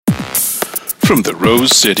From the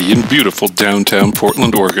Rose City in beautiful downtown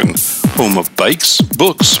Portland, Oregon, home of bikes,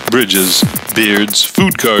 books, bridges, beards,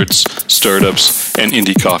 food carts, startups, and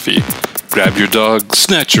indie coffee. Grab your dog,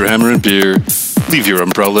 snatch your hammer and beer, leave your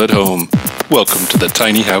umbrella at home. Welcome to the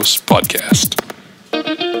Tiny House Podcast.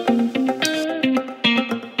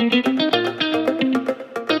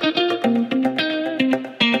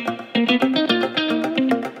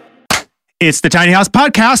 It's the Tiny House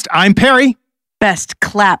Podcast. I'm Perry. Best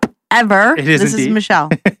clap ever. It is This indeed. is Michelle.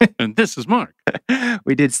 And this is Mark.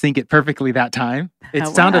 We did sync it perfectly that time. It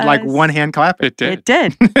That sounded like was. one hand clapping. It did. It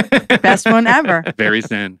did. Best one ever. Very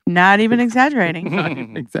zen. Not even exaggerating. Not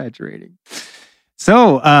even exaggerating.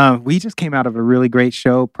 So we just came out of a really great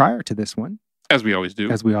show prior to this one, As we always do.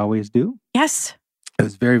 as we always do. Yes. It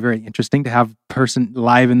was very, very interesting to have a person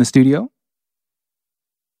live in the studio.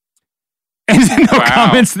 And no Wow.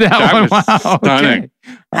 comments to that That one. was Wow. stunning. Okay.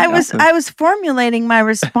 I was formulating my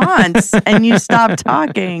response and you stopped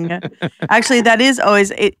talking. Actually, that is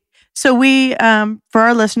always it. So we, for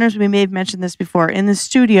our listeners, we may have mentioned this before, in the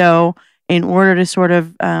studio, in order to sort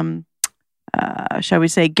of, shall we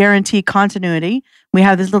say, guarantee continuity, we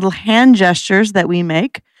have these little hand gestures that we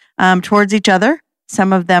make towards each other.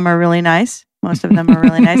 Some of them are really nice. Most of them are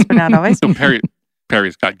really nice, but not always. So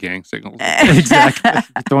Perry's got gang signals. Exactly.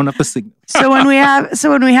 Throwing up the signal. So when we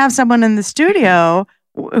have someone in the studio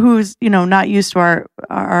who's not used to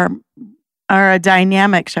our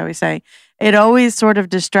dynamic, shall we say, it always sort of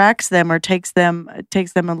distracts them or takes them a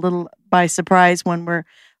little by surprise when we're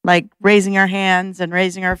like raising our hands and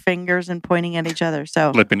raising our fingers and pointing at each other.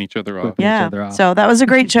 So Flipping each other off. Flipping each other off. So that was a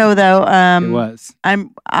great show, though. It was.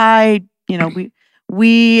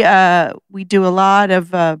 We do a lot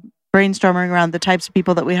of brainstorming around the types of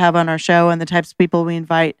people that we have on our show and the types of people we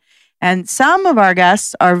invite. And some of our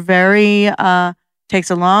guests are very takes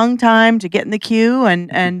a long time to get in the queue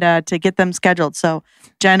and to get them scheduled. So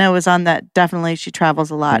Jenna was on that. Definitely, she travels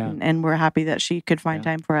a lot, Yeah. and we're happy that she could find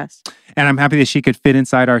time for us. And I'm happy that she could fit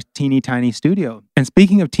inside our teeny tiny studio. And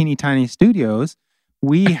speaking of teeny tiny studios,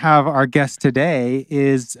 we have our guest today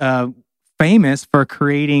is famous for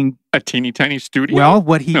creating. A teeny tiny studio? Well,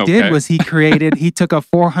 what he Okay. did was he took a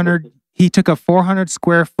 400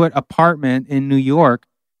 square foot apartment in New York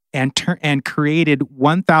and created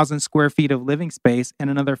 1,000 square feet of living space and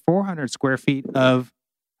another 400 square feet of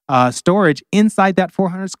storage inside that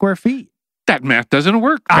 400 square feet. That math doesn't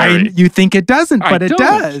work, Perry. You think it doesn't, I but it don't.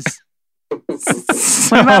 does.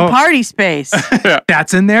 What about party space?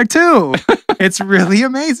 That's in there too. It's really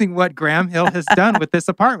amazing what Graham Hill has done with this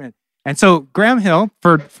apartment. And so Graham Hill,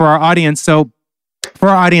 for our audience, we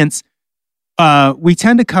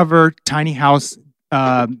tend to cover tiny house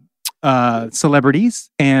celebrities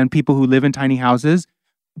and people who live in tiny houses.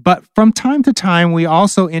 But from time to time, we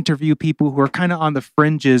also interview people who are kind of on the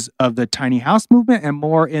fringes of the tiny house movement and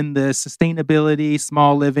more in the sustainability,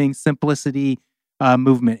 small living, simplicity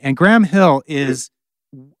movement. And Graham Hill is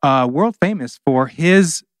world famous for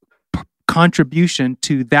his contribution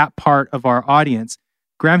to that part of our audience.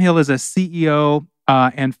 Graham Hill is a CEO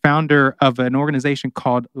and founder of an organization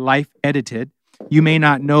called Life Edited. You may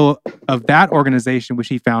not know of that organization which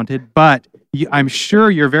he founded, but I'm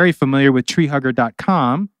sure you're very familiar with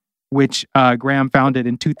treehugger.com, which Graham founded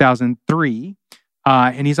in 2003.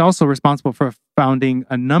 And he's also responsible for founding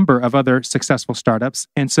a number of other successful startups.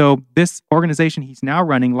 And so this organization he's now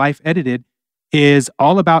running, Life Edited, is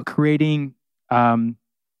all about creating, Graham,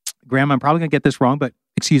 I'm probably going to get this wrong, but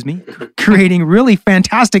excuse me, creating really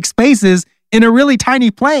fantastic spaces in a really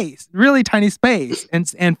tiny place, really tiny space,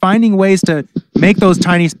 and finding ways to make those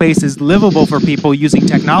tiny spaces livable for people using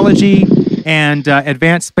technology and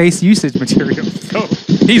advanced space usage materials. So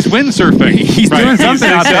he's windsurfing. He's doing something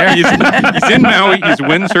out there. He's in Maui. He's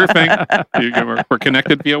windsurfing. We're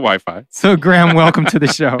connected via Wi-Fi. So, Graham, welcome to the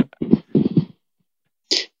show.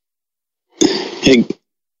 Hey,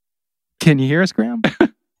 Can you hear us, Graham?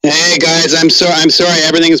 hey guys, I'm sorry.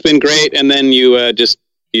 Everything has been great, and then you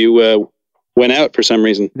went out for some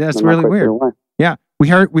reason. That's I'm not really quite weird. sure why. Yeah, we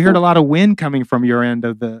heard a lot of wind coming from your end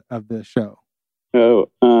of the show. So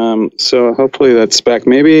hopefully that's back.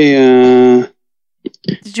 Maybe Did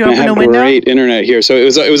you I open a have window? great internet here, so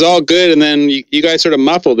it was all good, and then you guys sort of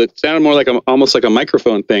muffled. It sounded more like almost like a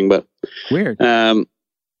microphone thing, but Weird. but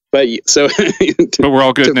But we're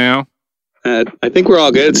all good now. I think we're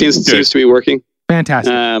all good. It seems to be working.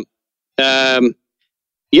 Fantastic.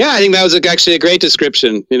 Yeah, I think that was actually a great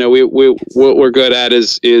description. We what we're good at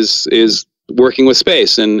is working with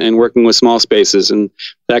space and working with small spaces, and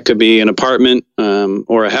that could be an apartment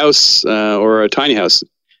or a house or a tiny house.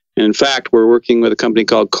 And in fact, we're working with a company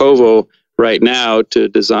called Kovo right now to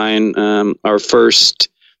design our first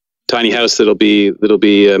tiny house that'll be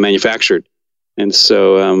manufactured. And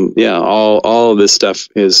so, all of this stuff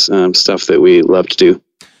is stuff that we love to do.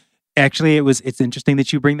 Actually, it's interesting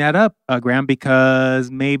that you bring that up, Graham, because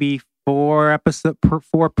maybe 4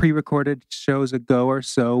 pre-recorded shows ago or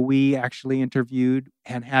so, we actually interviewed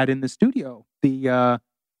and had in the studio the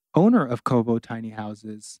owner of Kovo Tiny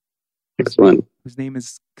Houses. Excellent. Whose name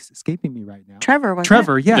is escaping me right now. Trevor, wasn't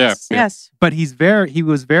Trevor, it? yes. Yeah. Yes. But he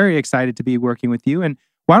was very excited to be working with you. And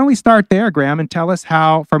why don't we start there, Graham, and tell us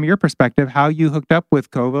how, from your perspective, how you hooked up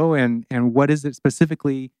with Kovo and what is it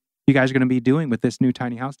specifically you guys are going to be doing with this new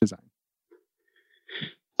tiny house design?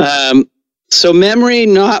 So memory,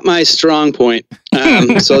 not my strong point.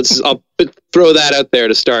 So I'll throw that out there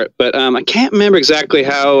to start. But I can't remember exactly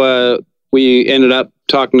how we ended up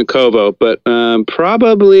talking to Kovo, but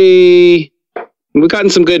probably we've gotten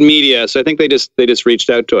some good media. So I think they just reached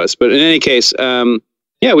out to us. But in any case,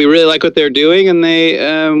 we really like what they're doing, and they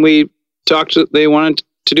wanted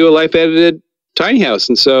to do a life edited tiny house,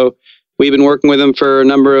 and so we've been working with them for a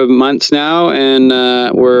number of months now, and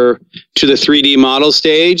we're to the 3D model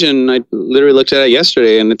stage. And I literally looked at it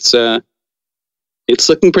yesterday, and it's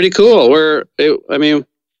looking pretty cool.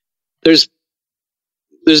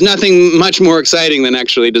 There's nothing much more exciting than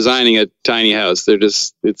actually designing a tiny house.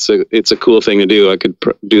 It's a cool thing to do. I could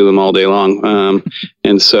do them all day long.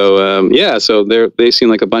 And so they seem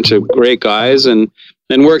like a bunch of great guys, and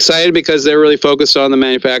we're excited because they're really focused on the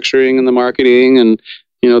manufacturing and the marketing and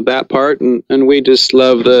that part, and we just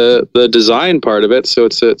love the design part of it. So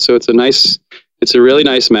it's a really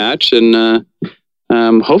nice match, and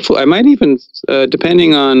hopefully I might even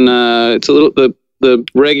depending on it's a little the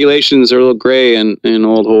regulations are a little gray in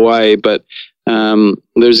old Hawaii, but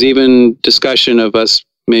there's even discussion of us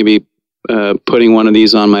maybe putting one of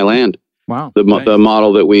these on my land. Wow, the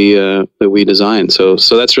model that we designed. So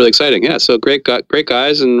that's really exciting. Yeah, so great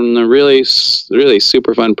guys, and a really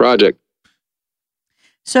super fun project.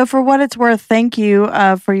 So for what it's worth, thank you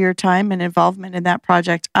for your time and involvement in that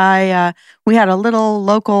project. We had a little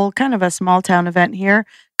local, kind of a small town event here.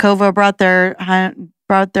 Kovo brought their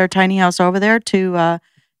tiny house over there to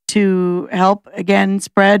help again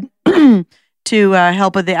spread to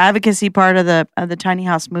help with the advocacy part of the tiny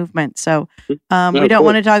house movement. So we don't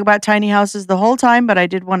want to talk about tiny houses the whole time, but I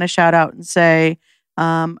did want to shout out and say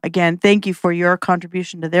again, thank you for your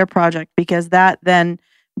contribution to their project, because that then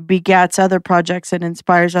begats other projects and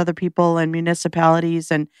inspires other people and municipalities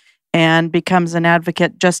and becomes an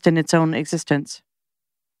advocate just in its own existence.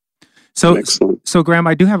 So Graham,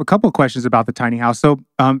 I do have a couple of questions about the tiny house. So,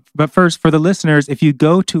 but first, for the listeners, if you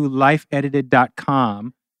go to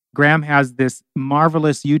lifeedited.com, Graham has this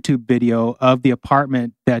marvelous YouTube video of the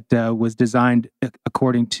apartment that was designed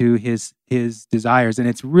according to his desires, and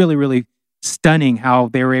it's really, really stunning how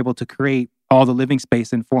they were able to create all the living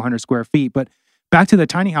space in 400 square feet. But back to the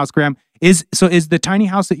tiny house, Graham, is the tiny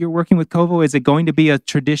house that you're working with Kovo, is it going to be a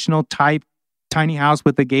traditional type tiny house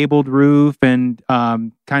with a gabled roof and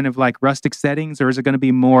kind of like rustic settings, or is it going to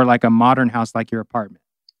be more like a modern house like your apartment?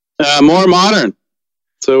 More modern.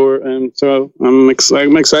 So I'm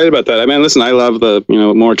excited about that. I mean, listen, I love the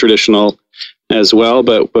more traditional as well,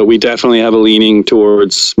 but we definitely have a leaning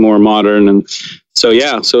towards more modern, and so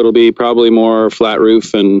it'll be probably more flat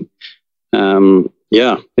roof, and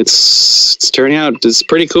it's turning out. It's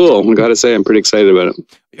pretty cool. I got to say, I'm pretty excited about it.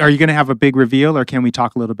 Are you going to have a big reveal, or can we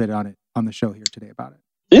talk a little bit on it on the show here today about it?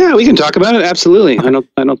 Yeah, we can talk about it. Absolutely. Okay.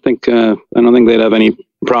 I don't think they'd have any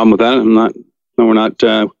problem with that. We're not.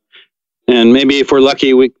 And maybe if we're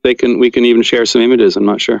lucky, we can even share some images. I'm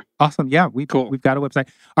not sure. Awesome. Yeah, we've got a website.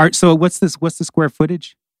 All right. So what's the square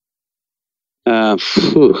footage?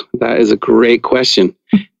 That is a great question.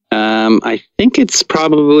 I think it's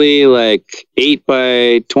probably like 8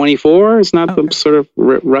 by 24. It's not the sort of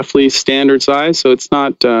roughly standard size. So it's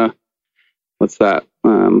not, what's that?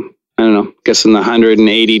 I don't know, I guess in the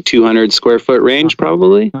 180, 200 square foot range,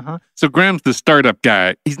 probably. So Graham's the startup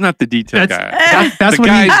guy. He's not the detail guy. That's the what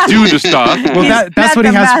guys do the stuff. Well, that's what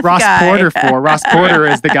he has Ross Porter for. Ross Porter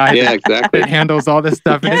is the guy exactly. that handles all this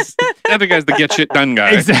stuff. The other guy's the get shit done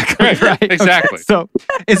guy. Exactly. Right. Exactly. Okay. So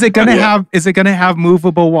is it gonna have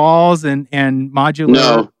movable walls and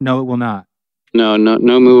modular? No, it will not. No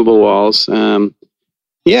movable walls.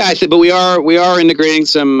 But we are integrating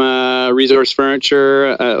some resource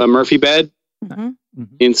furniture, a Murphy bed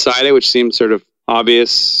inside it, which seems sort of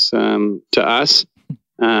obvious to us.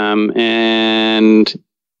 And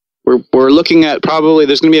we're looking at probably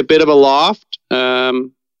there's going to be a bit of a loft. So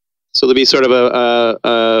there'll be sort of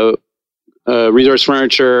a resource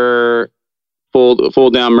furniture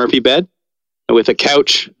fold down Murphy bed with a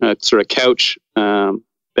couch, sort of couch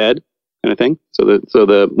bed. kind of thing.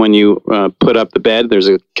 So when you put up the bed, there's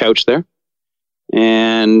a couch there,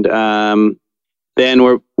 and then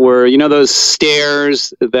we're you know those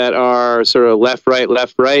stairs that are sort of left right.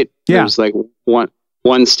 Yeah. There's like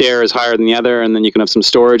one stair is higher than the other, and then you can have some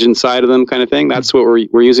storage inside of them, kind of thing. That's what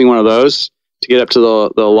we're using, one of those to get up to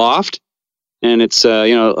the loft, and it's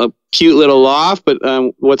a cute little loft. But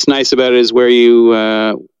what's nice about it is where you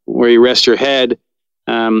rest your head.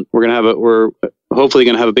 We're hopefully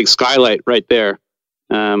gonna have a big skylight right there,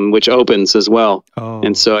 which opens as well. Oh.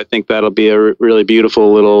 And so I think that'll be a really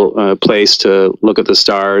beautiful little place to look at the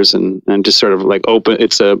stars and just sort of like open.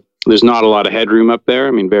 There's not a lot of headroom up there.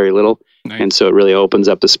 I mean, very little. Nice. And so it really opens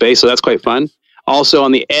up the space. So that's quite fun. Also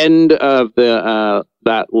on the end of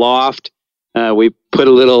that loft, we put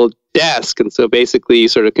a little desk. And so basically you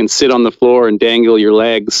sort of can sit on the floor and dangle your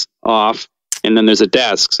legs off. And then there's a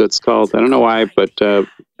desk. So it's called, I don't know why, but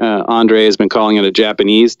Andre has been calling it a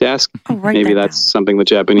Japanese desk. Oh, write Maybe that that's something the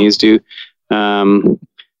Japanese do.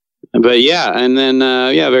 But yeah, and then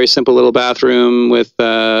very simple little bathroom with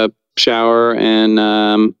shower, and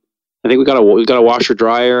I think we've got a washer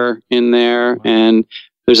dryer in there, and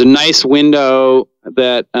there's a nice window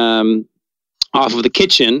that off of the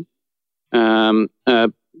kitchen,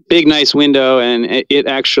 big nice window, and it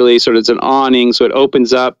actually sort of it's an awning, so it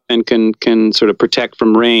opens up and can sort of protect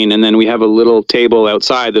from rain. And then we have a little table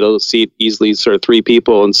outside that'll seat easily sort of 3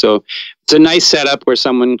 people, and so it's a nice setup where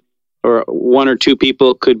someone or 1 or 2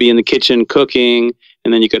 people could be in the kitchen cooking,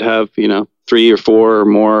 and then you could have 3 or 4 or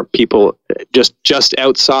more people just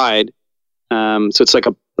outside. So it's like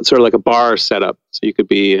sort of like a bar setup. So you could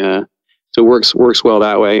be so it works well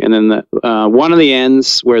that way. And then the one of the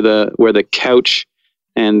ends where the couch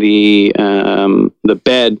and the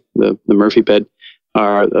bed, the Murphy bed,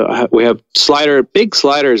 we have big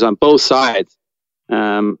sliders on both sides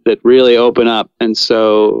that really open up. And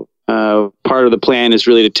so part of the plan is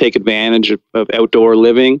really to take advantage of outdoor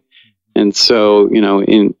living. And so,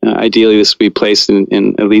 ideally this would be placed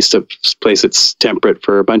in at least a place that's temperate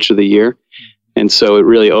for a bunch of the year. And so it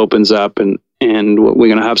really opens up, and we're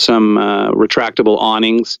going to have some retractable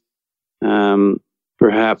awnings,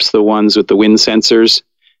 perhaps the ones with the wind sensors,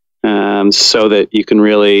 so that you can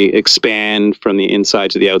really expand from the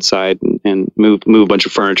inside to the outside and move a bunch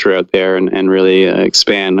of furniture out there and really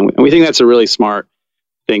expand. And we think that's a really smart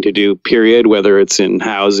thing to do, period, whether it's in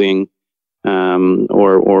housing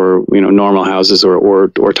or normal houses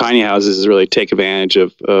or tiny houses, is really take advantage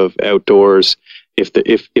of outdoors. If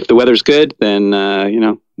the weather's good, then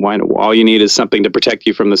why not? All you need is something to protect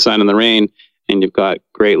you from the sun and the rain, and you've got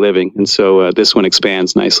great living. And so this one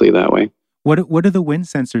expands nicely that way. What do the wind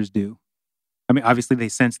sensors do? I mean, obviously they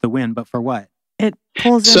sense the wind, but for what? It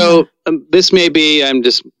pulls in. So this may be, I'm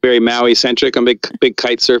just very Maui centric. I'm a big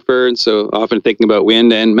kite surfer, and so often thinking about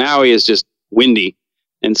wind. And Maui is just windy,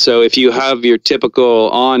 and so if you have your typical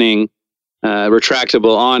awning,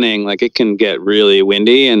 retractable awning, like it can get really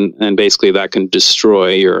windy, and basically that can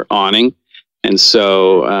destroy your awning. And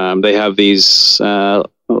so they have these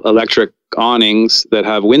electric awnings that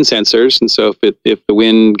have wind sensors, and so if the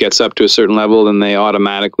wind gets up to a certain level, then they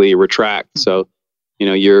automatically retract. So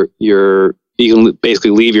you can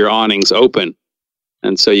basically leave your awnings open,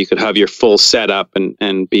 and so you could have your full setup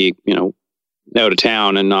and be out of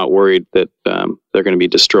town and not worried that they're going to be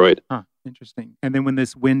destroyed. Huh, interesting. And then when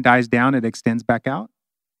this wind dies down, it extends back out?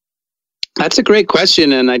 That's a great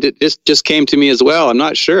question, and just came to me as well. I'm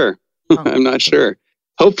not sure. Oh. I'm not sure.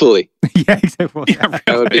 Hopefully, yeah, exactly. Well,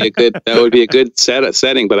 that would be a good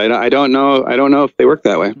setting. But I don't know. I don't know if they work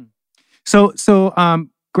that way. So,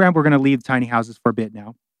 Graham, we're going to leave tiny houses for a bit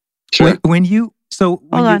now. Sure.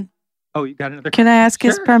 Hold on. Oh, you got another? Can I ask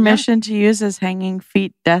his Sure, permission to use his hanging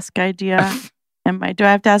feet desk idea? Do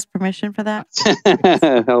I have to ask permission for that?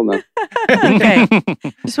 Hell no. Okay.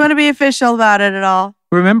 Just want to be official about it at all.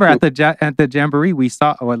 Remember at the Jamboree, we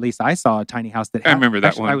saw, or at least I saw a tiny house that had, I remember that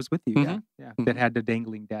actually, one. I was with you, Mhm. yeah, that had the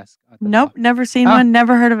dangling desk. At the Nope, top. never seen Oh. one,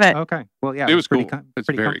 never heard of it. Okay, well, yeah, It was pretty, cool. It's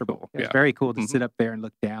pretty very comfortable. cool, It's yeah. very cool to Mhm. sit up there and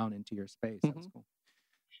look down into your space. That's Mhm. cool.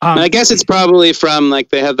 And I guess it's probably from, like,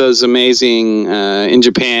 they have those amazing in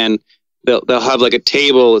Japan. They'll have like a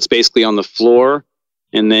table that's basically on the floor,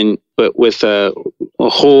 and then but with a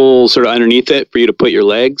hole sort of underneath it for you to put your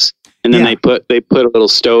legs, and then Yeah. they put a little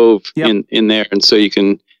stove Yep. in there, and so you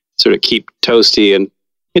can sort of keep toasty. And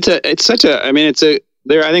I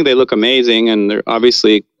think they look amazing, and they're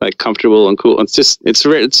obviously like comfortable and cool. It's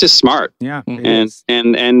just smart Yeah, it and is.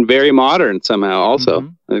 and very modern somehow. Also,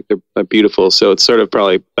 Mhm. I think they're beautiful. So it's sort of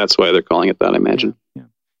probably that's why they're calling it that. I imagine. Yeah.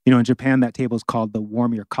 In Japan, that table is called the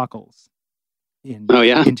warm your cockles. Oh,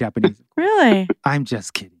 yeah? in Japanese. Really? I'm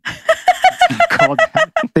just kidding. called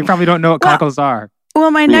that. They probably don't know what cockles are.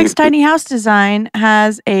 Well, my next tiny house design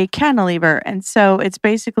has a cantilever, and so it's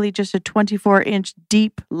basically just a 24-inch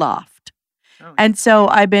deep loft. Oh. And so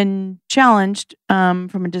I've been challenged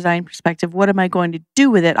from a design perspective. What am I going to do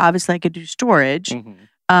with it? Obviously, I could do storage,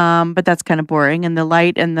 but that's kind of boring. And the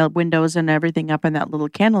light and the windows and everything up in that little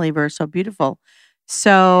cantilever are so beautiful.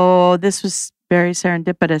 So this was very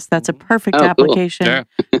serendipitous. That's a perfect application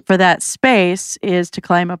for that space, is to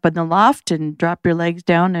climb up in the loft and drop your legs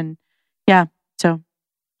down. And so.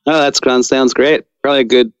 Oh, sounds great. Probably a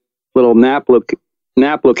good little nap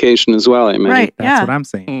location as well, I imagine. Right, That's what I'm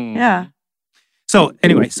saying. Yeah. So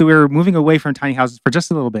anyway, so we're moving away from tiny houses for just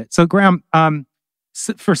a little bit. So Graham,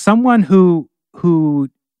 for someone who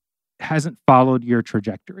hasn't followed your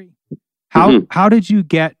trajectory, how did you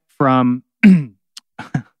get from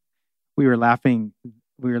we were laughing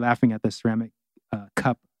at the ceramic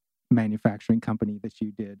cup manufacturing company that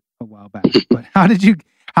you did a while back, but how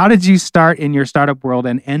did you start in your startup world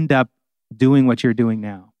and end up doing what you're doing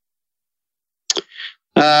now?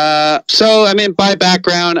 So I mean, by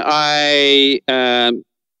background, I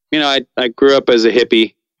grew up as a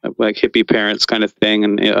hippie, like hippie parents kind of thing,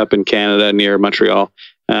 and up in Canada near Montreal.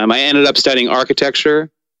 I ended up studying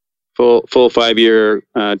architecture, full 5-year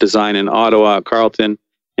design in Ottawa, Carleton,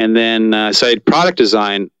 and then studied product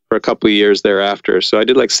design for a couple of years thereafter. So I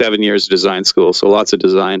did like 7 years of design school, so lots of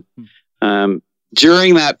design.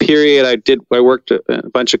 During that period, I worked a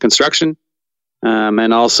bunch of construction,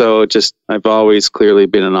 and also I've always clearly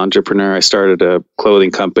been an entrepreneur. I started a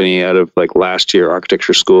clothing company out of like last year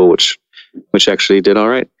architecture school, which actually did all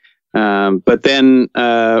right. But then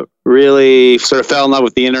really sort of fell in love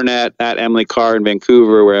with the internet at Emily Carr in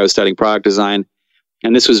Vancouver, where I was studying product design.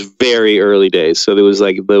 And this was very early days. So there was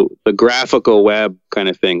like the graphical web kind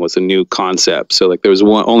of thing was a new concept. So like there was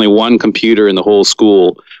only one computer in the whole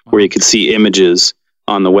school where you could see images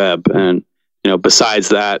on the web. And, besides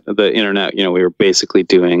that, the internet, we were basically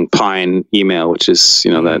doing Pine email, which is,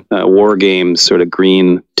 that war games sort of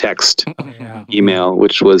green text email,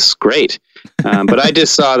 which was great. But I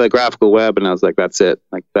just saw the graphical web and I was like, that's it.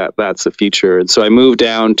 Like that's the future. And so I moved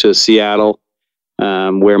down to Seattle,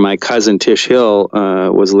 where my cousin Tish Hill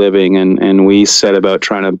was living, and we set about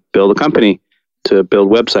trying to build a company to build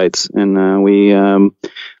websites. And we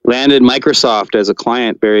landed Microsoft as a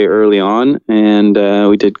client very early on, and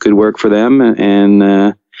we did good work for them,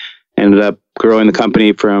 and ended up growing the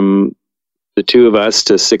company from the two of us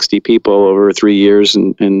to 60 people over 3 years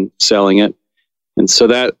and selling it. And so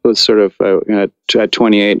that was sort of, at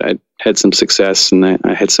 28, I had some success and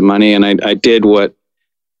I had some money, and I did what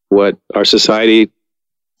our society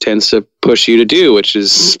tends to push you to do, which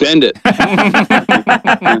is spend it.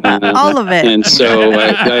 All of it. And so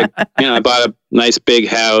I bought a nice big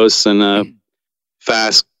house and a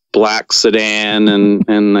fast black sedan,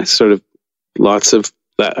 and I sort of lots of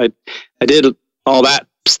that. I did all that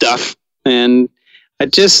stuff, and I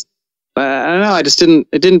don't know. I just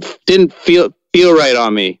it didn't feel right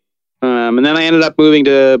on me. And then I ended up moving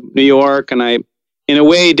to New York, and I, in a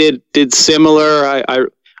way, did similar.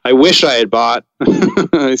 I wish I had bought.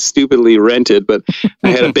 I stupidly rented, but I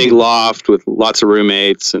had a big loft with lots of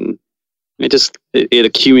roommates, and it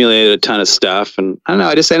accumulated a ton of stuff. And I don't know.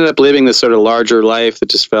 I just ended up living this sort of larger life that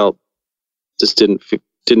just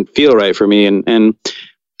didn't feel right for me. And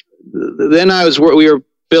then we were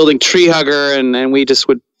building Tree Hugger, and we just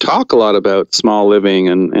would talk a lot about small living,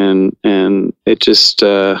 and it just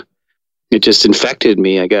infected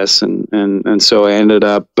me, I guess. And so I ended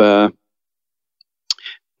up,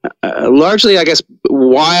 largely, I guess,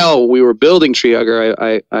 while we were building Tree Hugger,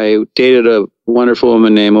 I dated a wonderful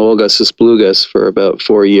woman named Olga Susplugas for about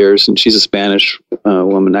 4 years, and she's a Spanish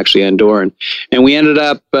woman, actually Andorran. And we ended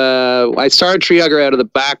up, I started Tree Hugger out of the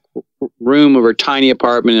back room of her tiny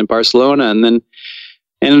apartment in Barcelona, and then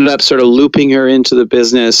ended up sort of looping her into the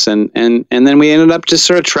business, and then we ended up just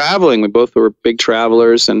sort of traveling. We both were big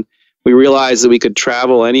travelers, and we realized that we could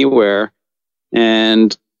travel anywhere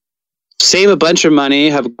and save a bunch of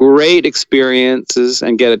money, have great experiences,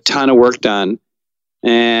 and get a ton of work done.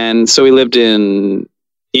 And so we lived in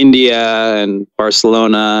India and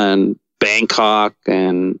Barcelona and Bangkok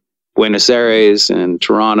and Buenos Aires and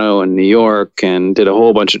Toronto and New York, and did a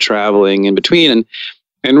whole bunch of traveling in between.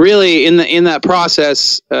 And really in that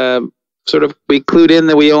process, sort of we clued in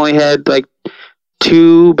that we only had like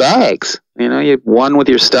 2 bags. You had one with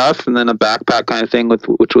your stuff, and then a backpack kind of thing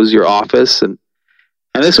which was your office. And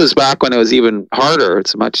this was back when it was even harder.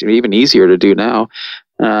 It's much even easier to do now.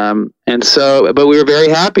 And so, but we were very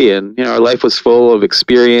happy, and our life was full of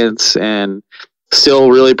experience and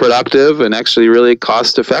still really productive and actually really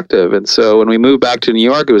cost effective. And so when we moved back to New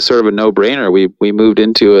York, it was sort of a no-brainer. We moved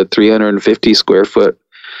into a 350 square foot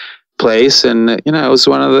place, and it was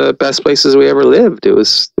one of the best places we ever lived. It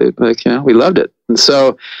was we loved it. And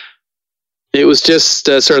so it was just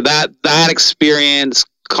sort of that experience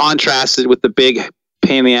contrasted with the big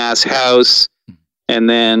pain in the ass house, and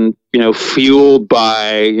then fueled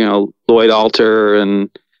by Lloyd Alter and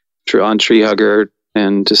on Tree Hugger,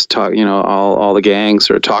 and just talk all the gangs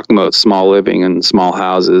sort of talking about small living and small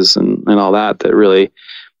houses and all that really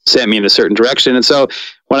sent me in a certain direction. And so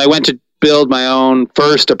when I went to build my own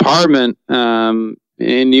first apartment in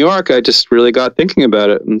New York, I just really got thinking about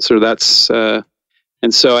it, and so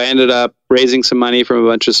and so I ended up raising some money from a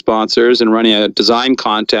bunch of sponsors and running a design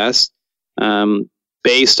contest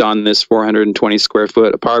based on this 420 square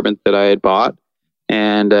foot apartment that I had bought,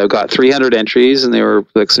 and got 300 entries, and they were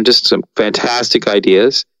like some fantastic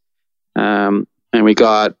ideas. And we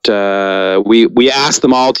got we asked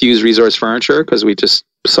them all to use Resource Furniture because we just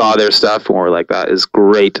saw their stuff and we're like, that is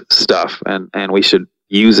great stuff, and we should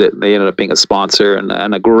use it. They ended up being a sponsor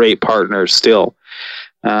and a great partner still.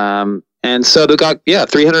 And so they got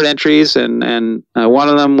 300 entries, and one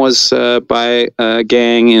of them was by a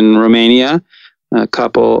gang in Romania, a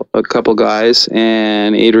couple guys,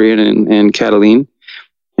 and Adrian and Cataline,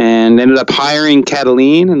 and ended up hiring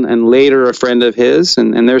Cataline and later a friend of his,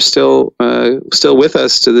 and they're still with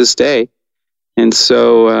us to this day. And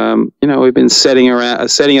so we've been setting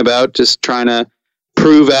about just trying to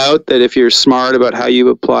prove out that if you're smart about how you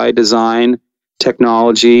apply design,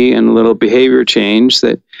 technology, and a little behavior change,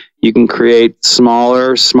 that you can create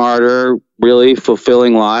smaller, smarter, really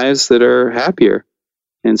fulfilling lives that are happier.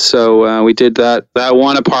 And so we did that. That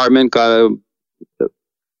one apartment got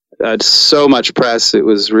so much press. It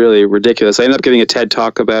was really ridiculous. I ended up giving a TED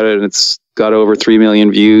Talk about it, and it's got over 3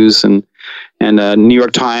 million views, and a New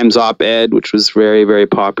York Times op-ed, which was very, very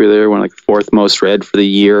popular, one of like the fourth most read for the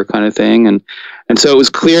year kind of thing. And so it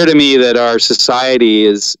was clear to me that our society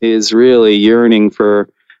is really yearning for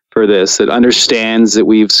this, that understands that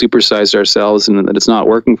we've supersized ourselves and that it's not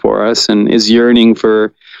working for us, and is yearning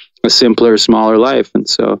for a simpler, smaller life. And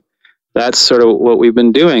so that's sort of what we've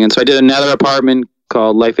been doing. And so I did another apartment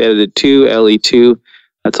called Life Edited 2, LE2.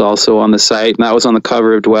 That's also on the site, and that was on the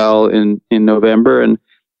cover of Dwell in November, and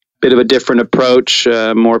bit of a different approach,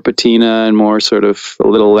 more patina and more sort of a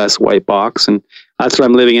little less white box. And that's what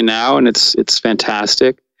I'm living in now, and it's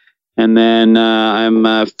fantastic. And then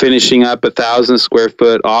I'm finishing up 1,000 square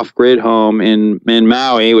foot off-grid home in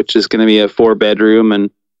Maui, which is going to be a 4-bedroom,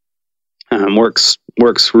 and works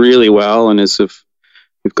really well. And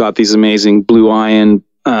we've got these amazing blue ion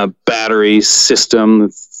battery system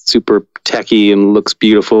that's super techy and looks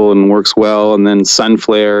beautiful and works well. And then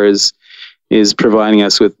Sunflare is providing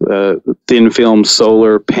us with thin film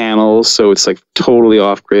solar panels, so it's like totally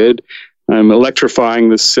off-grid. I'm electrifying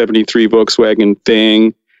the 73 Volkswagen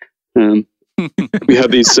thing. We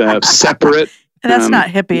have these separate. That's not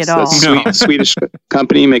hippie at all. Swedish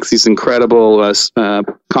company makes these incredible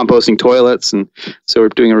composting toilets, and so we're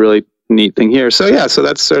doing a really neat thing here. So so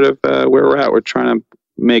that's sort of where we're at. We're trying to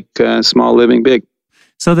make small living big.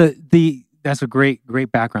 So that's a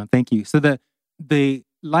great background. Thank you. So the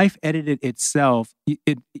Life Edited itself,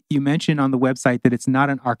 you mentioned on the website that it's not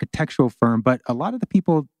an architectural firm, but a lot of the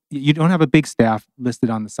people, you don't have a big staff listed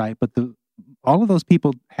on the site, but all of those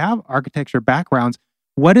people have architecture backgrounds.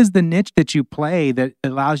 What is the niche that you play that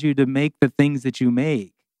allows you to make the things that you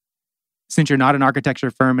make? Since you're not an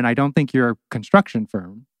architecture firm, and I don't think you're a construction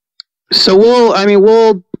firm. So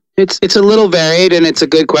it's a little varied, and it's a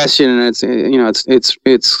good question, and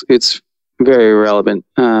it's very relevant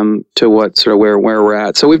to what sort of where we're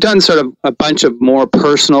at. So we've done sort of a bunch of more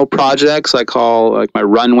personal projects I call like my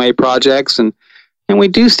runway projects, and we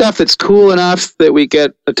do stuff that's cool enough that we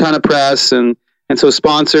get a ton of press, and so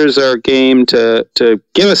sponsors are game to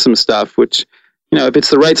give us some stuff, which, if it's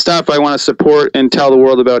the right stuff, I want to support and tell the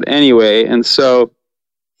world about anyway. And so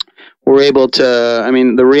we're able to,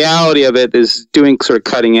 the reality of it is doing sort of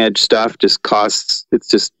cutting edge stuff just costs, it's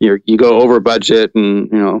just, you go over budget,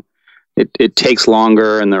 and, it takes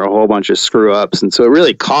longer, and there are a whole bunch of screw ups. And so it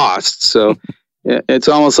really costs. So it's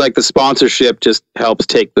almost like the sponsorship just helps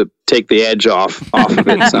take the edge off of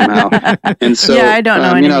it somehow. And so I don't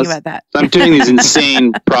know anything about that. I'm doing these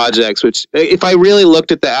insane projects, which if I really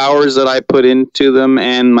looked at the hours that I put into them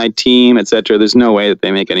and my team, et cetera, there's no way that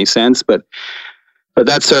they make any sense. But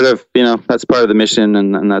that's sort of, that's part of the mission,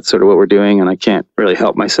 and that's sort of what we're doing, and I can't really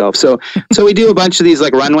help myself. So we do a bunch of these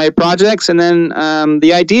like runway projects, and then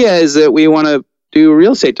the idea is that we want to do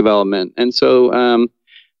real estate development. And so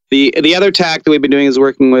The other tack that we've been doing is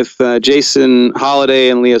working with Jason Holiday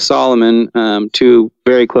and Leah Solomon, two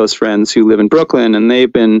very close friends who live in Brooklyn, and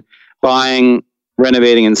they've been buying,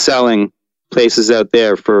 renovating, and selling places out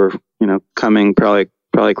there for coming probably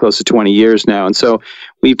close to 20 years now. And so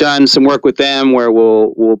we've done some work with them where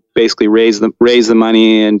we'll basically raise the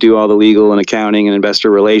money and do all the legal and accounting and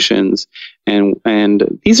investor relations. And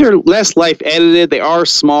these are less life edited. They are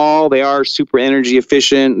small. They are super energy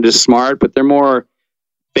efficient and just smart, but they're more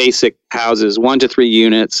basic houses, 1 to 3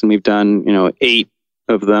 units. And we've done, 8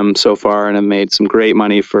 of them so far and have made some great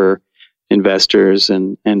money for investors.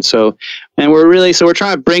 And we're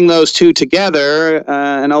trying to bring those two together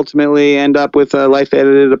and ultimately end up with a life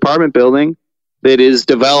edited apartment building that is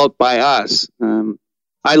developed by us.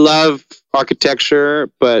 I love architecture,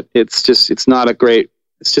 but it's not a great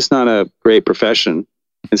profession.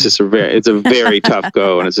 It's just a very tough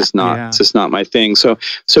go, and it's just not my thing. So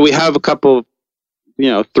we have a couple,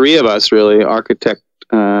 3 of us really architect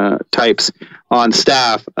types on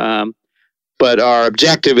staff. But our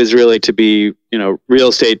objective is really to be, real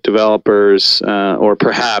estate developers, or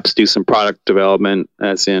perhaps do some product development,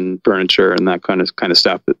 as in furniture and that kind of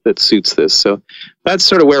stuff that suits this. So that's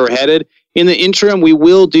sort of where we're headed. In the interim, we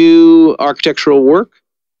will do architectural work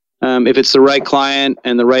if it's the right client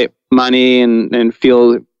and the right money and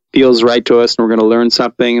feels right to us, and we're going to learn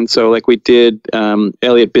something. And so, like we did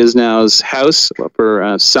Elliot Bisnow's house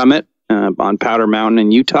for Summit on Powder Mountain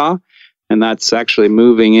in Utah. And that's actually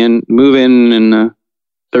moving in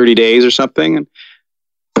 30 days or something. And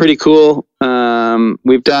pretty cool.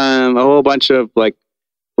 We've done a whole bunch of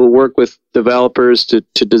we'll work with developers to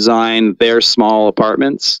design their small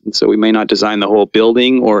apartments. And so we may not design the whole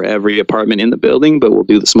building or every apartment in the building, but we'll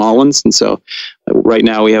do the small ones. And so right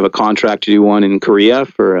now we have a contract to do one in Korea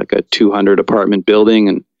for a 200 apartment building.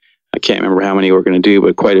 And I can't remember how many we're going to do,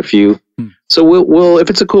 but quite a few. So we'll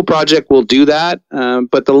if it's a cool project, we'll do that.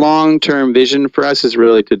 But the long-term vision for us is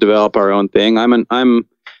really to develop our own thing. I'm an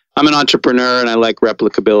entrepreneur, and I like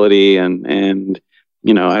replicability, and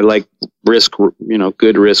I like risk,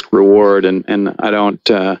 good risk reward, and I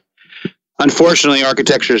don't. Unfortunately,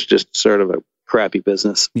 architecture is just sort of a crappy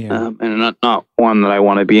business, and not one that I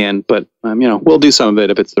want to be in. But we'll do some of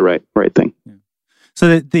it if it's the right thing.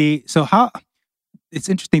 Yeah. So how? It's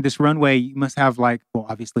interesting. This runway, you must have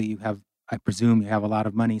obviously you have. I presume you have a lot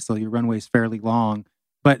of money, so your runway is fairly long.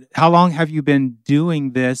 But how long have you been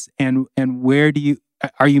doing this, and where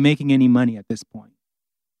are you making any money at this point?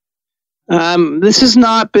 This has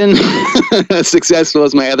not been as successful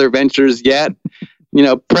as my other ventures yet.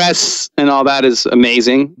 Press and all that is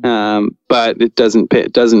amazing, but it doesn't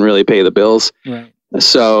really pay the bills. Right.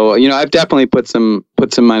 So I've definitely put some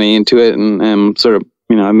money into it, and sort of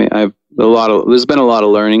there's been a lot of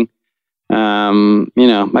learning.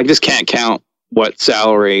 I just can't count what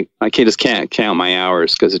salary. I just can't count my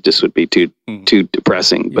hours because it just would be too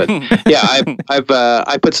depressing. But yeah,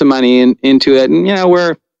 I put some money into it, and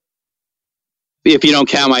we're, if you don't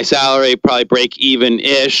count my salary, probably break even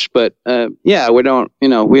ish. But we don't,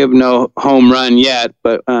 we have no home run yet.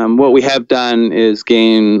 But what we have done is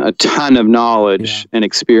gain a ton of knowledge and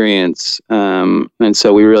experience, and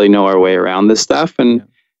so we really know our way around this stuff.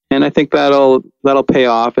 And I think that'll pay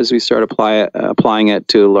off as we start applying it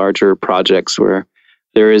to larger projects where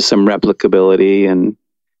there is some replicability and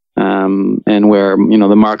where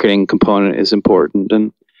the marketing component is important,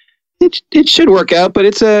 and it should work out. But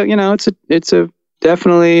it's a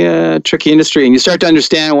definitely a tricky industry, and you start to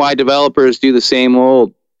understand why developers do the same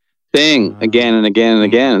old thing again and again and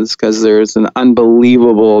again. It's because there's an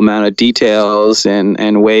unbelievable amount of details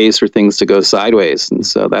and ways for things to go sideways, and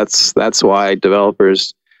so that's why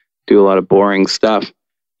developers do a lot of boring stuff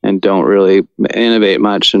and don't really innovate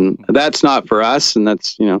much, and that's not for us. And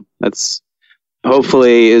that's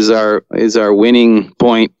hopefully is our winning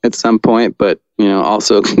point at some point, but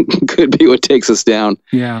also could be what takes us down.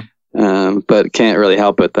 Yeah. But can't really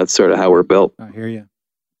help it. That's sort of how we're built. I hear you.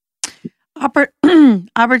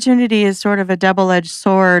 Opportunity is sort of a double-edged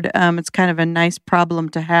sword. It's kind of a nice problem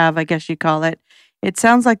to have, I guess you call it. It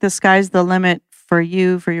sounds like the sky's the limit for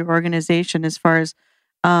you, for your organization, as far as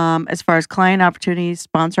client opportunity,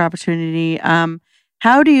 sponsor opportunity.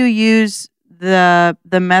 How do you use the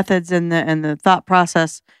methods and the thought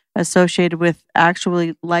process associated with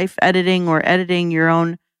actually life editing or editing your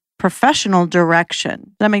own professional direction?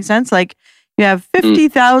 Does that make sense? Like, you have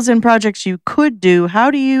 50,000 projects you could do.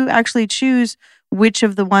 How do you actually choose which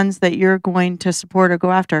of the ones that you're going to support or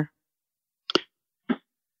go after?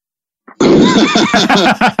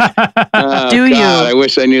 I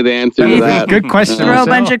wish I knew the answer to that. Good question. Throw a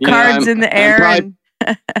bunch of cards in the air.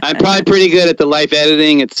 I'm probably pretty good at the life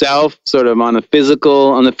editing itself, sort of on the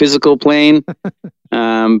physical plane.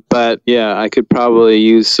 But yeah, I could probably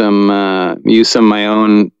use some of my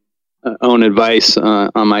own advice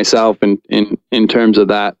on myself in terms of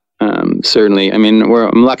that. Certainly, I mean,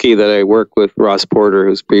 I'm lucky that I work with Ross Porter,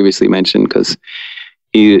 who's previously mentioned, because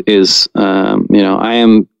he is, I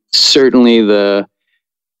am certainly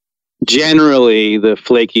generally the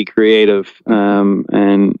flaky creative,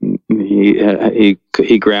 and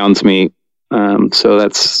he grounds me. So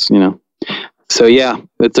that's, so yeah,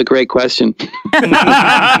 it's a great question.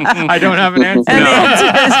 I don't have an answer. And the answer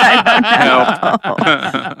is I don't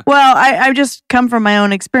know. Well, I just come from my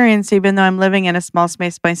own experience. Even though I'm living in a small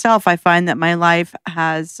space myself, I find that my life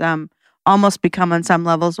has almost become, on some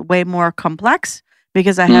levels, way more complex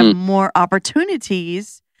because I have more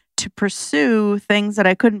opportunities to pursue things that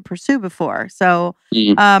I couldn't pursue before. So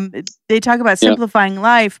they talk about simplifying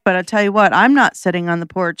life, but I'll tell you what, I'm not sitting on the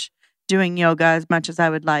porch doing yoga as much as I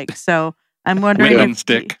would like. So I'm wondering Wing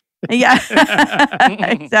stick. Yeah,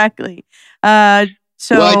 exactly.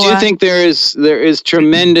 So I do think there is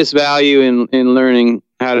tremendous value in learning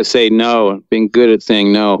how to say no, being good at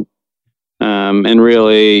saying no, and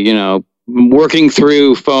really, working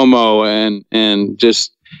through FOMO and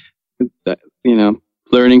just,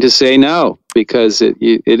 learning to say no, because it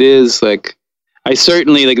is like, I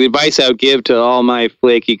certainly, like, the advice I would give to all my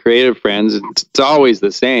flaky creative friends, it's always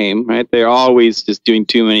the same, right? They're always just doing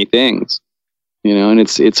too many things, and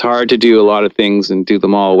it's hard to do a lot of things and do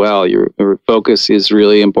them all well. Your focus is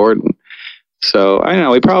really important. So I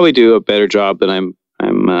know we probably do a better job than I'm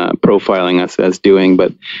profiling us as doing,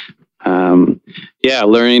 but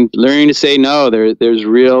learning to say no. There's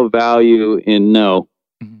real value in no.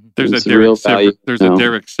 There's a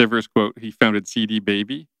Derek Sivers quote. He founded CD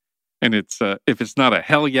Baby, and it's if it's not a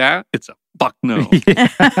hell yeah, it's a fuck no.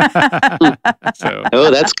 So,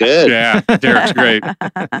 that's good. Yeah, Derek's great.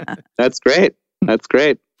 That's great. That's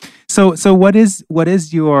great. So what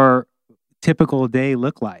is your typical day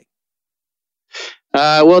look like?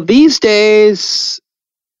 Well, these days,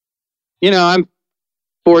 I'm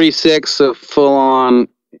 46, so full on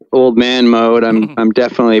old man mode. I'm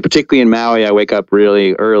definitely, particularly in Maui, I wake up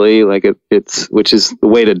really early, like which is the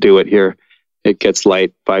way to do it here. It gets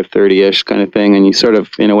light 5:30ish kind of thing, and you sort of,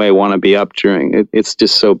 in a way, want to be up during it. It's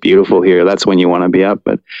just so beautiful here. That's when you want to be up.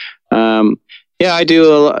 But I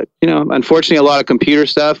do a lot, unfortunately, a lot of computer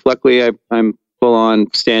stuff. Luckily, I'm full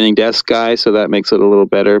on standing desk guy, so that makes it a little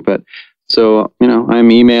better. But so,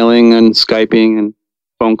 I'm emailing and Skyping and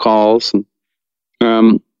phone calls,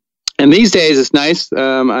 and these days it's nice.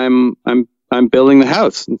 I'm building the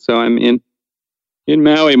house, and so I'm in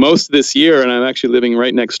Maui most of this year, and I'm actually living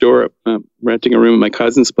right next door, renting a room at my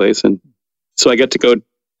cousin's place, and so I get to go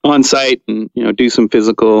on site and do some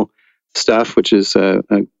physical stuff, which is a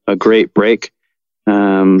great break.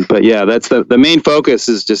 But yeah, that's the main focus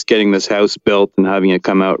is just getting this house built and having it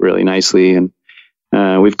come out really nicely. And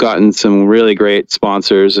we've gotten some really great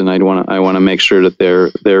sponsors, and I want to make sure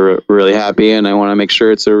that they're really happy, and I want to make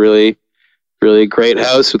sure it's a really, really great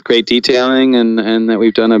house with great detailing, and that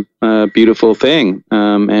we've done a beautiful thing.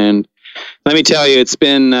 And let me tell you, it's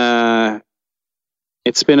been a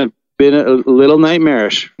little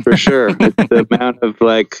nightmarish for sure. The amount of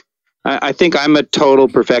I think I'm a total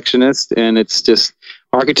perfectionist, and it's just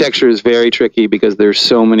architecture is very tricky because there's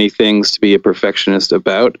so many things to be a perfectionist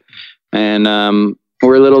about, and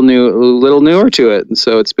we're a little newer to it, and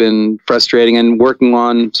so it's been frustrating. And working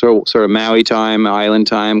on sort of Maui time, island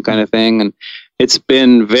time kind of thing, and it's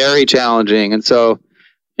been very challenging. And so,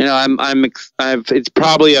 it's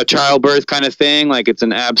probably a childbirth kind of thing. Like, it's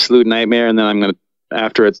an absolute nightmare, and then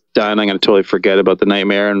after it's done, I'm going to totally forget about the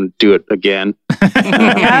nightmare and do it again. But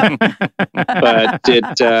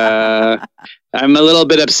I'm a little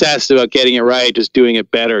bit obsessed about getting it right, just doing it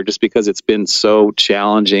better, just because it's been so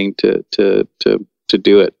challenging to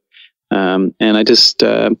do it. And I just,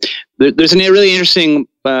 there's a really interesting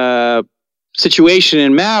situation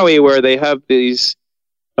in Maui where they have a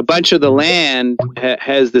bunch of the land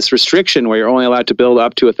has this restriction where you're only allowed to build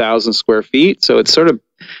up to 1,000 square feet. So it's sort of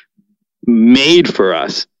made for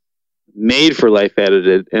Life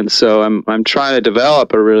Edited. And so I'm trying to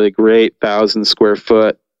develop a really great 1,000 square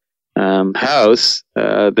foot house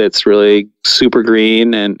that's really super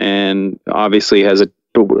green and obviously has a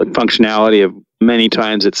functionality of many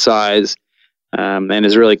times its size, and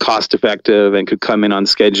is really cost effective and could come in on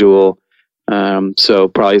schedule. So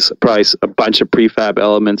probably a bunch of prefab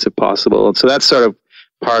elements if possible. And so that's sort of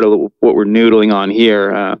part of what we're noodling on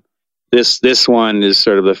here. This one is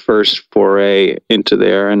sort of the first foray into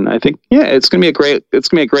there, and I think it's gonna be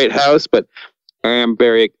a great house. But I am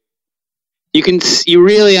very you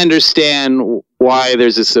really understand why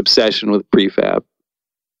there's this obsession with prefab,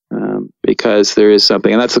 because there is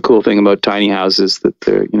something, and that's the cool thing about tiny houses, that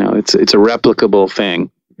they're, it's a replicable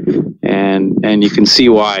thing, and you can see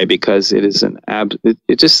why, because it is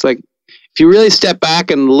it just like, if you really step back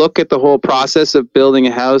and look at the whole process of building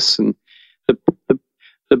a house, and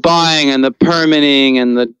the buying and the permitting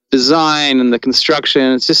and the design and the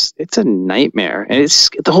construction, it's a nightmare, and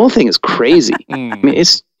the whole thing is crazy. I mean,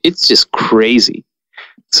 it's just crazy.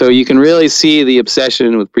 So you can really see the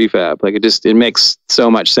obsession with prefab. Like, it makes so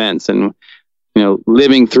much sense, and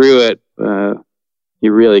living through it,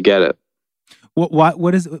 you really get it.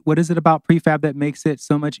 What is it about prefab that makes it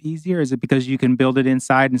so much easier? Is it because you can build it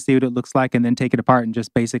inside and see what it looks like, and then take it apart and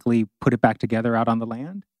just basically put it back together out on the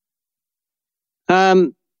land?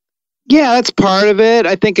 Yeah, that's part of it.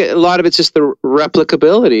 I think a lot of it's just the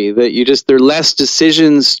replicability, that there are less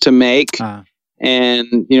decisions to make.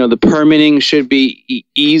 And, the permitting should be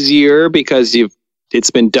easier because it's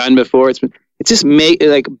been done before. It's just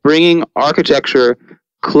bringing architecture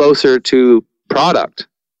closer to product.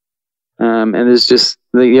 And there's just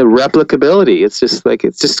the replicability. It's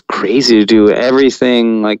just crazy to do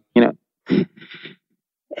everything.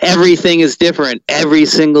 Everything is different every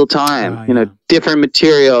single time. Different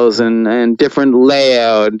materials and different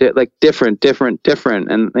layout, different.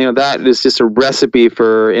 And that is just a recipe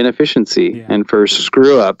for inefficiency and for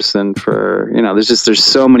screw ups, and for there's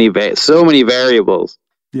so many variables.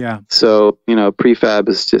 Yeah. So prefab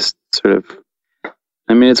is just sort of,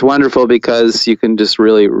 it's wonderful because you can just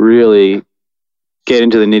really, really get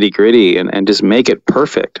into the nitty gritty and just make it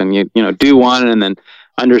perfect, and you do one and then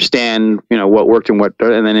understand what worked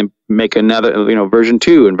and then make another version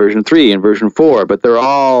 2 and version 3 and version 4, but they're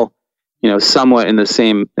all somewhat in the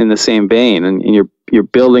same vein, and you're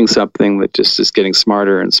building something that just is getting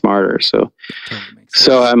smarter and smarter. So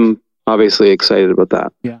I'm obviously excited about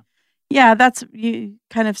that. Yeah, that's, you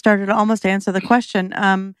kind of started to almost answer the question.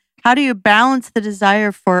 How do you balance the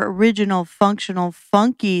desire for original, functional,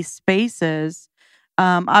 funky spaces?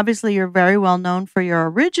 Obviously, you're very well known for your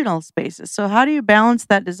original spaces. So how do you balance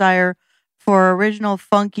that desire for original,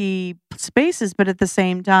 funky spaces, but at the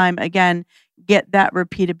same time, again, get that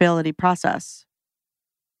repeatability process?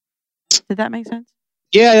 Did that make sense?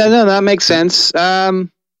 Yeah, no, that makes sense. I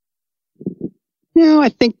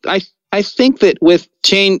think that with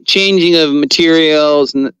changing of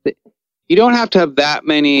materials, and you don't have to have that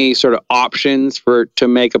many sort of options to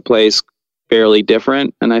make a place fairly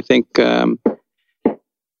different. And I think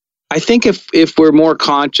if we're more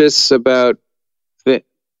conscious about it,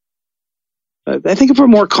 if we're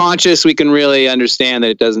more conscious, we can really understand that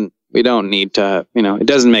it doesn't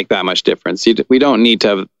make that much difference. We don't need to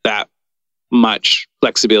have that much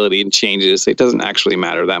flexibility and changes. It doesn't actually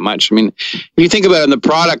matter that much. If you think about it in the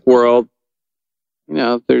product world,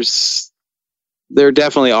 there are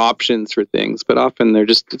definitely options for things, but often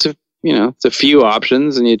it's a few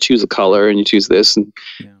options, and you choose a color and you choose this,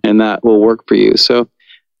 and that will work for you. So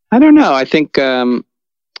I don't know. I think the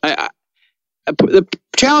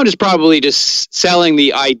challenge is probably just selling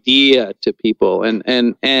the idea to people,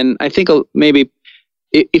 and I think maybe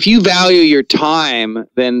if you value your time,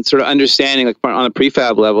 then sort of understanding on a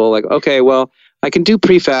prefab level, okay, well, I can do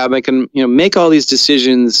prefab. I can make all these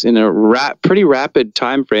decisions in a pretty rapid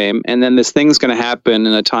time frame, and then this thing's going to happen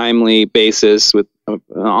in a timely basis with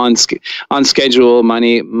on schedule,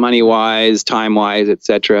 money wise, time wise,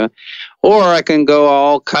 etc. Or I can go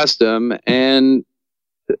all custom, and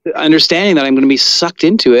understanding that I'm going to be sucked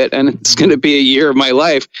into it, and it's going to be a year of my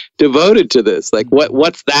life devoted to this.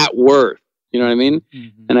 What's that worth? You know what I mean?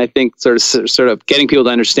 Mm-hmm. And I think sort of getting people to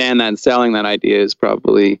understand that and selling that idea is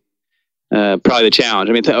probably the challenge.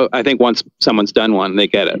 I think once someone's done one, they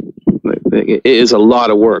get it. It is a lot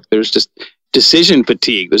of work. There's just decision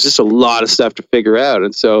fatigue. There's just a lot of stuff to figure out,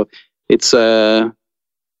 and so it's a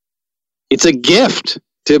gift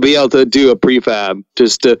to be able to do a prefab,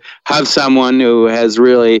 just to have someone who has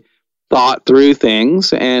really thought through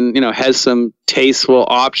things and has some tasteful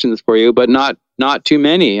options for you, but not too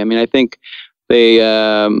many. I think they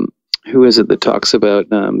who is it that talks about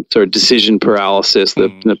sort of decision paralysis,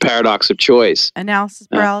 the paradox of choice, analysis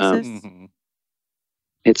paralysis.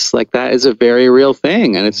 It's like that is a very real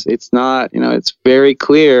thing, and it's not it's very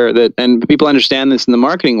clear that, and people understand this in the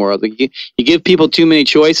marketing world. You give people too many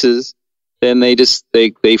choices, then they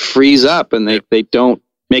freeze up and they don't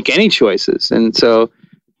make any choices. And so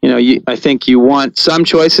I think you want some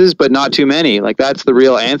choices, but not too many. That's the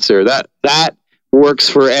real answer. That works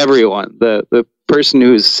for everyone. The person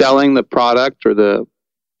who's selling the product or the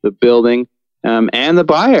building and the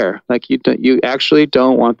buyer. Like you actually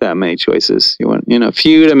don't want that many choices. You want,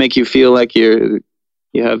 few to make you feel like you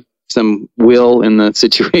have some will in the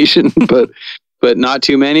situation, but not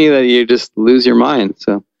too many that you just lose your mind.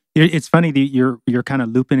 So it's funny that you're kind of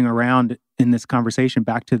looping around in this conversation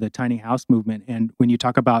back to the tiny house movement, and when you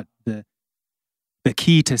talk about the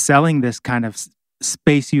key to selling this kind of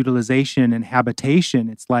space utilization and habitation,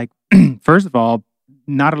 it's like, first of all,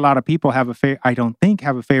 not a lot of people I don't think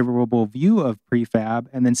have a favorable view of prefab,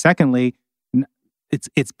 and then secondly,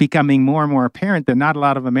 it's becoming more and more apparent that not a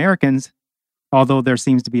lot of Americans, although there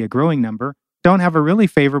seems to be a growing number, don't have a really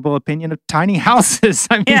favorable opinion of tiny houses.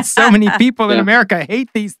 I mean, so many people in America hate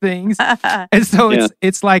these things, and so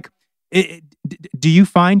it's like, do you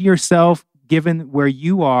find yourself, given where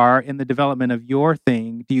you are in the development of your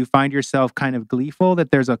thing, do you find yourself kind of gleeful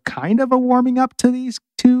that there's a kind of a warming up to these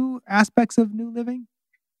two aspects of new living?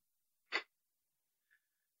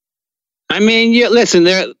 I mean, listen,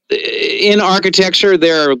 in architecture,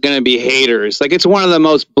 there are going to be haters. Like, it's one of the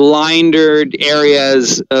most blindered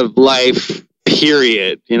areas of life,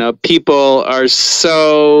 period. People are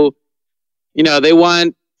so, they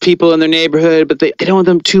want people in their neighborhood, but they don't want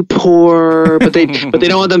them too poor, but they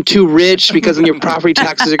don't want them too rich, because then your property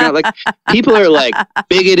taxes are going to, like, people are like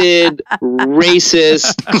bigoted,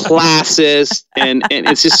 racist, classist, and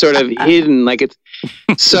it's just sort of hidden. Like, it's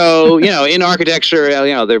so, in architecture,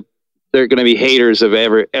 they're going to be haters of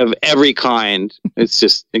every kind. It's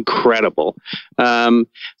just incredible.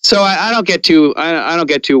 So I don't get too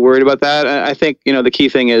worried about that. I think, the key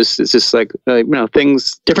thing is, it's just like,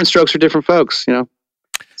 things, different strokes for different folks,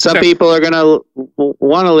 Some people are going to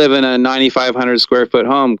want to live in a 9,500 square foot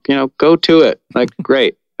home. Go to it. Like,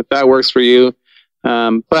 great, if that works for you.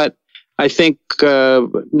 But I think,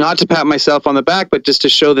 not to pat myself on the back, but just to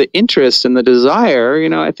show the interest and the desire.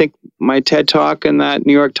 I think my TED Talk and that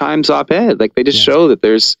New York Times op-ed, like, they just show that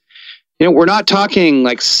there's, we're not talking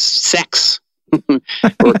like sex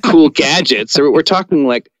or cool gadgets. We're talking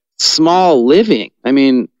like small living. I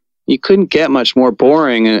mean, you couldn't get much more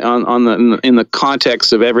boring in the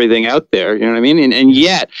context of everything out there. You know what I mean? And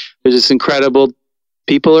yet there's this incredible,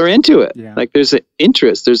 people are into it. Yeah. Like, there's an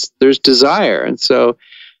interest, there's desire. And so,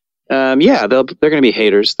 they're going to be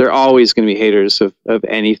haters. They're always going to be haters of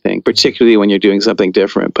anything, particularly when you're doing something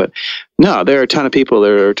different. But no, there are a ton of people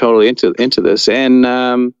that are totally into this. And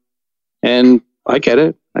I get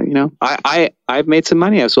it. I've made some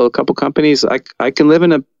money. I've sold a couple companies. I can live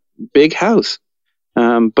in a big house.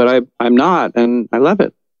 But I'm not, and I love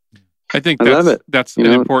it. I think that's an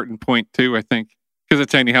important point too. I think, because the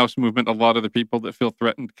tiny house movement, a lot of the people that feel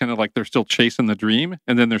threatened, kind of like they're still chasing the dream,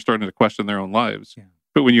 and then they're starting to question their own lives. Yeah.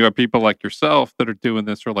 But when you have people like yourself that are doing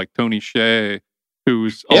this, or like Tony Hsieh,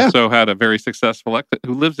 who's also had a very successful exit,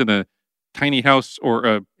 who lives in a tiny house or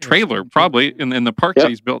a trailer, probably in the park that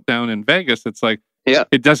he's built down in Vegas, it's like,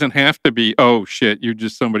 it doesn't have to be, oh shit, you're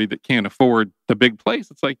just somebody that can't afford the big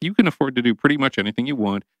place. It's like, you can afford to do pretty much anything you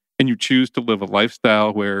want, and you choose to live a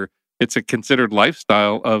lifestyle where it's a considered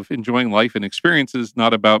lifestyle of enjoying life and experiences,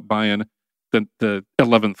 not about buying the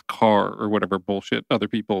 11th car or whatever bullshit other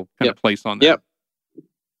people kind of place on that.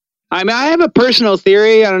 I mean, I have a personal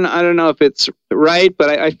theory. I don't know if it's right, but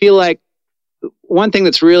I feel like one thing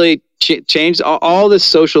that's really changed all this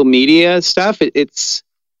social media stuff.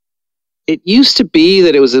 It used to be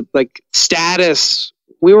that it was like status.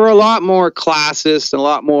 We were a lot more classist and a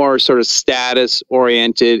lot more sort of status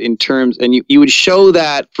oriented in terms, and you would show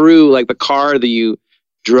that through like the car that you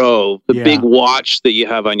drove, the big watch that you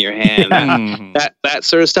have on your hand, that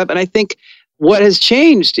sort of stuff. And I think what has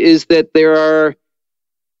changed is that there are,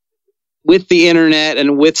 with the internet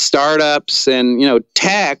and with startups and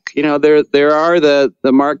tech, there are the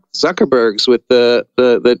Mark Zuckerbergs with the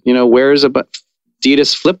wears a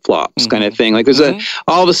Adidas flip-flops kind of thing. Like, there's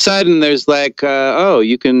all of a sudden there's like,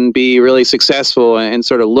 you can be really successful and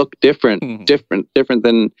sort of look different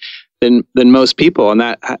than most people,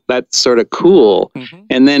 and that's sort of cool.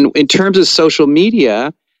 And then in terms of social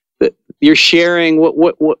media, you're sharing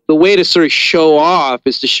what the way to sort of show off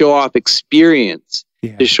is to show off experience.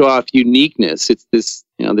 To show off uniqueness. It's this,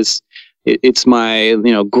 it's my,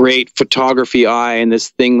 great photography eye and this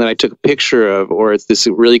thing that I took a picture of, or it's this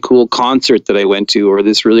really cool concert that I went to, or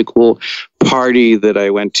this really cool party that I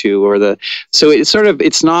went to, so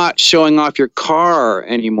it's not showing off your car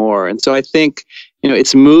anymore. And so I think,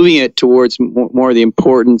 it's moving it towards more the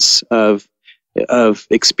importance of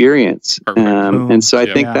experience. And so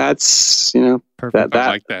I think that's,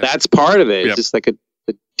 that's part of it. It's just like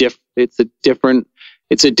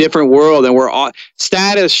it's a different world, and we're all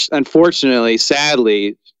status, unfortunately,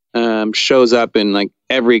 sadly, shows up in like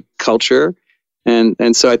every culture.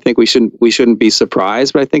 And so I think we shouldn't be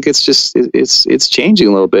surprised, but I think it's just it's changing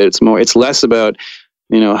a little bit. It's less about,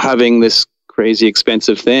 having this crazy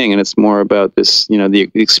expensive thing, and it's more about this, the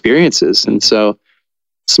experiences. And so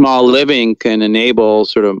small living can enable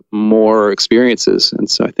sort of more experiences, and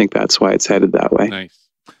so I think that's why it's headed that way. Nice.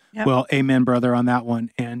 Yep. Well, amen, brother, on that one.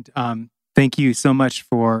 And thank you so much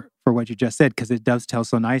for what you just said, because it dovetails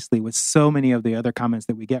so nicely with so many of the other comments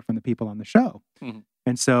that we get from the people on the show. Mm-hmm.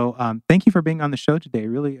 And so thank you for being on the show today.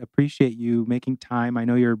 Really appreciate you making time. I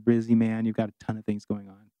know you're a busy man. You've got a ton of things going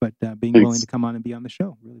on, but being Thanks. willing to come on and be on the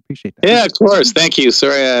show. Really appreciate that. Yeah, of course. Thank you.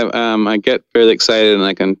 Sorry, I get really excited and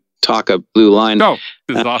I can talk a blue line. No,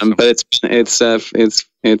 this is awesome. But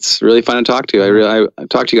it's really fun to talk to. I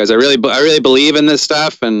talk to you guys. I really believe in this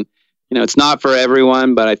stuff, and it's not for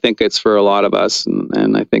everyone, but I think it's for a lot of us,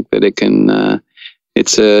 and I think that it can.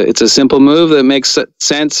 It's a simple move that makes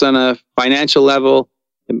sense on a financial level.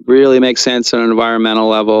 It really makes sense on an environmental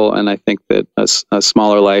level, and I think that a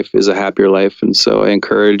smaller life is a happier life, and so I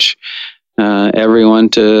encourage everyone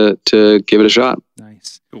to give it a shot.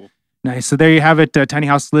 Nice. Cool. Nice. So there you have it, Tiny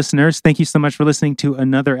House listeners. Thank you so much for listening to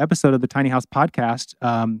another episode of the Tiny House podcast.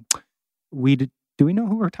 Do we know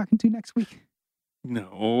who we're talking to next week?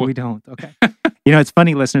 No, We don't. Okay. It's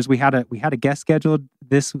funny, listeners. We had a guest scheduled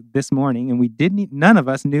this morning, and none of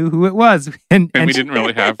us knew who it was, and we didn't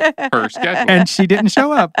really have her schedule. and she didn't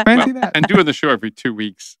show up. Fancy Well, that. and doing the show every 2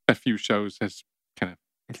 weeks, a few shows has kind of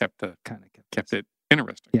kept it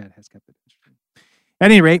interesting. Yeah, it has kept it interesting.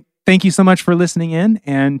 At any rate, thank you so much for listening in,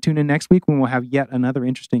 and tune in next week when we'll have yet another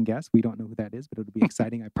interesting guest. We don't know who that is, but it'll be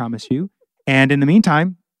exciting, I promise you. And in the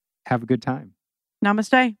meantime, have a good time.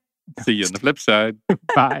 Namaste. See you on the flip side.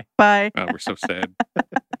 Bye. Bye. Oh, we're so sad.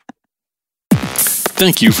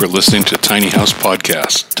 Thank you for listening to Tiny House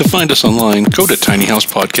Podcast. To find us online, go to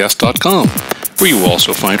tinyhousepodcast.com, where you will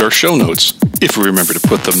also find our show notes, if we remember to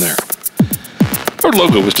put them there. Our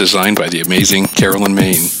logo was designed by the amazing Carolyn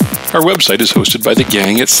Main. Our website is hosted by the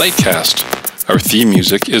gang at Sitecast. Our theme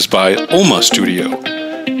music is by Oma Studio.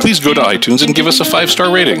 Please go to iTunes and give us a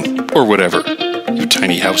 5-star rating, or whatever, you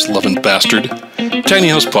tiny house loving bastard. Tiny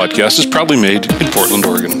House Podcast is proudly made in Portland,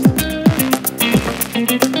 Oregon.